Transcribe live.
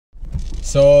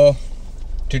So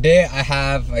today I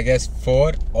have, I guess,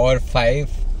 4 or 5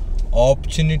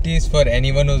 opportunities for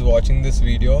anyone who's watching this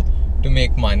video to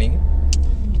make money.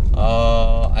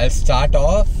 I'll start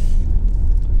off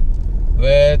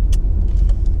with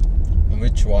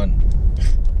which one?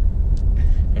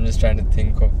 I'm just trying to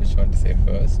think of which one to say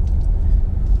first.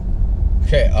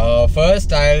 Okay,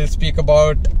 first I'll speak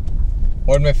about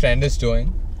what my friend is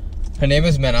doing. Her name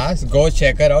is Mahnaz. Go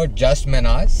check her out, just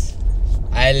Mahnaz.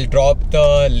 I'll drop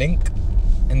the link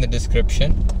in the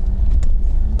description.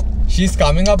 She's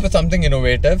coming up with something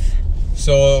innovative,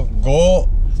 so go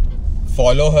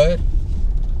follow her.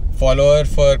 Follow her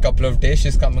for a couple of days.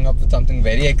 She's coming up with something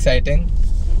very exciting,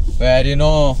 where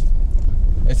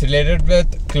it's related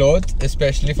with clothes,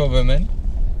 especially for women.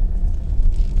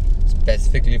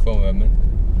 Specifically for women.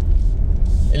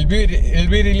 It'll be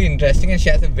really interesting, and she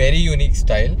has a very unique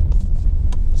style.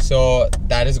 So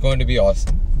that is going to be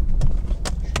awesome.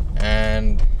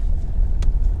 And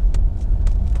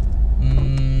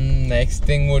next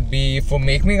thing would be for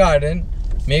Make Me Garden.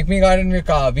 Make Me Garden,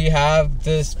 we have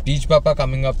this Beach Papa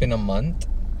coming up in a month.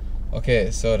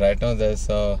 Okay, so right now there's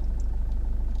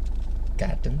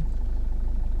cattle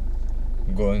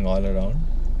going all around.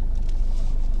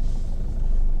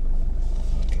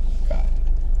 Okay, got it.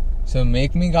 So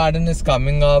Make Me Garden is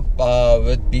coming up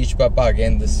with Beach Papa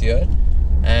again this year,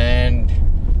 and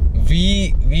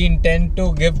we intend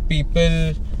to give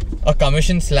people a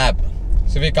commission slab.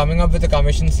 So we're coming up with a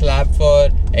commission slab for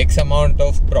X amount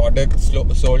of products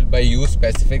sold by you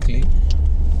specifically.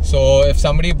 So if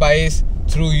somebody buys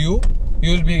through you,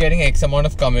 you'll be getting X amount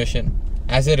of commission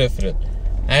as a referral.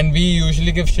 And we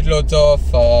usually give shitloads of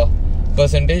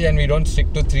percentage, and we don't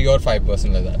stick to 3 or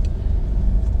 5% like that.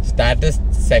 So that is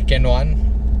second one.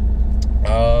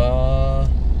 There are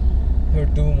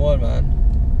 2 more, man.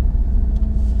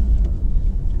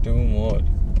 2 more.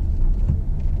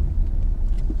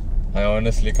 I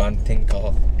honestly can't think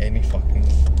of any fucking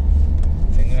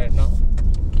thing right now.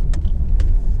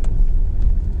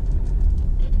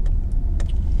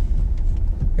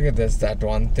 Okay, there's that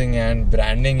one thing. And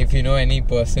branding, if you know any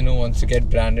person who wants to get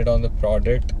branded on the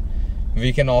product,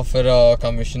 we can offer a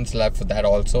commission slab for that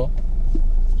also.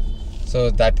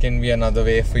 So that can be another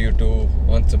way for you to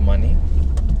earn some money.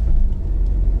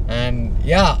 And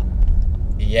yeah,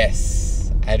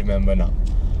 yes, I remember now.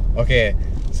 Okay,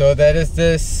 so there is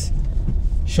this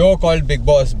show called Big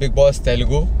Boss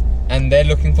Telugu, and they're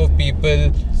looking for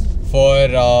people for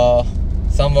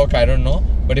some work, I don't know.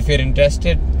 But if you're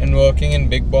interested in working in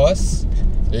Big Boss,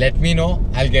 let me know.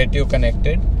 I'll get you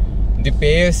connected. The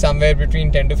pay is somewhere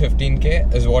between 10 to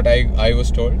 15k is what I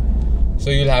was told. So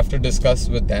you'll have to discuss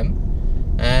with them.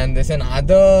 And there's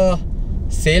another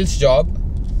sales job.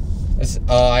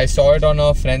 I saw it on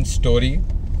a friend's story.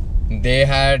 They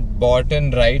had bought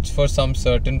in rights for some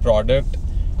certain product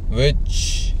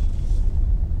which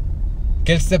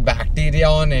kills the bacteria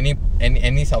on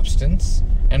any substance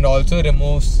and also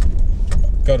removes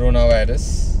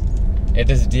coronavirus. It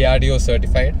is DRDO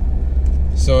certified,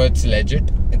 so it's legit.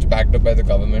 It's backed up by the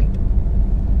government.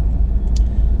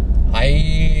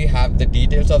 I have the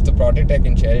details of the product. I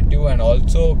can share it to you and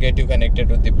also get you connected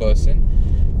with the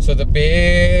person. So the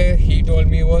pay he told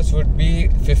me would be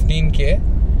 15k,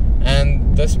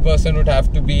 and this person would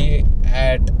have to be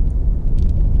at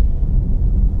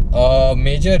a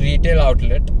major retail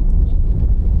outlet.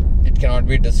 It cannot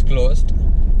be disclosed.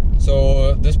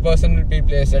 So this person will be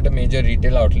placed at a major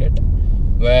retail outlet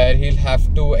where he'll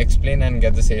have to explain and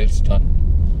get the sales done.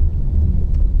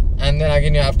 And then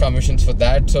again you have commissions for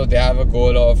that. So they have a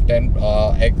goal of 10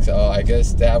 I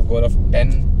guess they have a goal of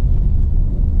 10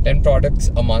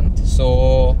 products a month.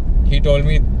 So he told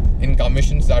me in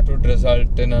commissions that would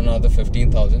result in another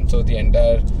 15,000. So the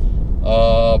entire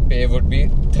pay would be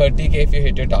 30k if you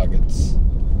hit your targets.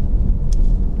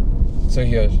 So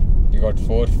here you got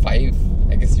 5.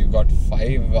 I guess you got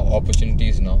 5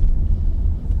 opportunities now.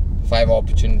 5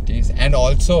 opportunities. And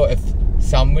also if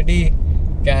somebody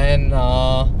can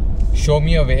show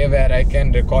me a way where I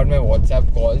can record my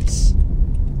WhatsApp calls.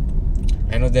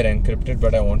 I know they're encrypted,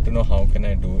 but I want to know how can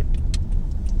I do it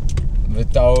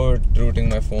without rooting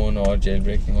my phone or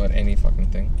jailbreaking or any fucking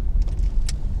thing.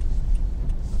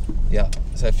 Yeah,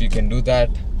 so if you can do that,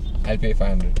 I'll pay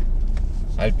 500.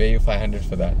 I'll pay you 500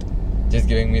 for that. Just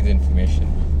giving me the information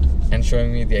and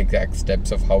showing me the exact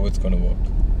steps of how it's going to work.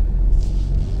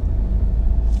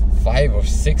 5 or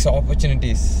 6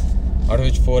 opportunities, out of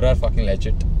which 4 are fucking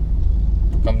legit.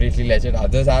 Completely legit.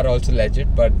 Others are also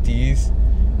legit, but these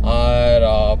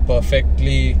are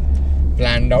perfectly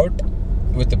planned out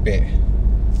with the pay.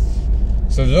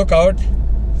 So look out,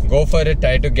 go for it,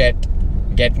 try to get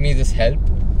me this help.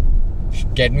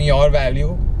 Get me your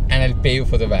value and I'll pay you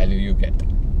for the value you get.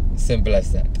 Simple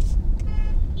as that.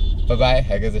 Bye bye.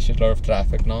 I guess there's a shitload of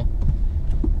traffic now.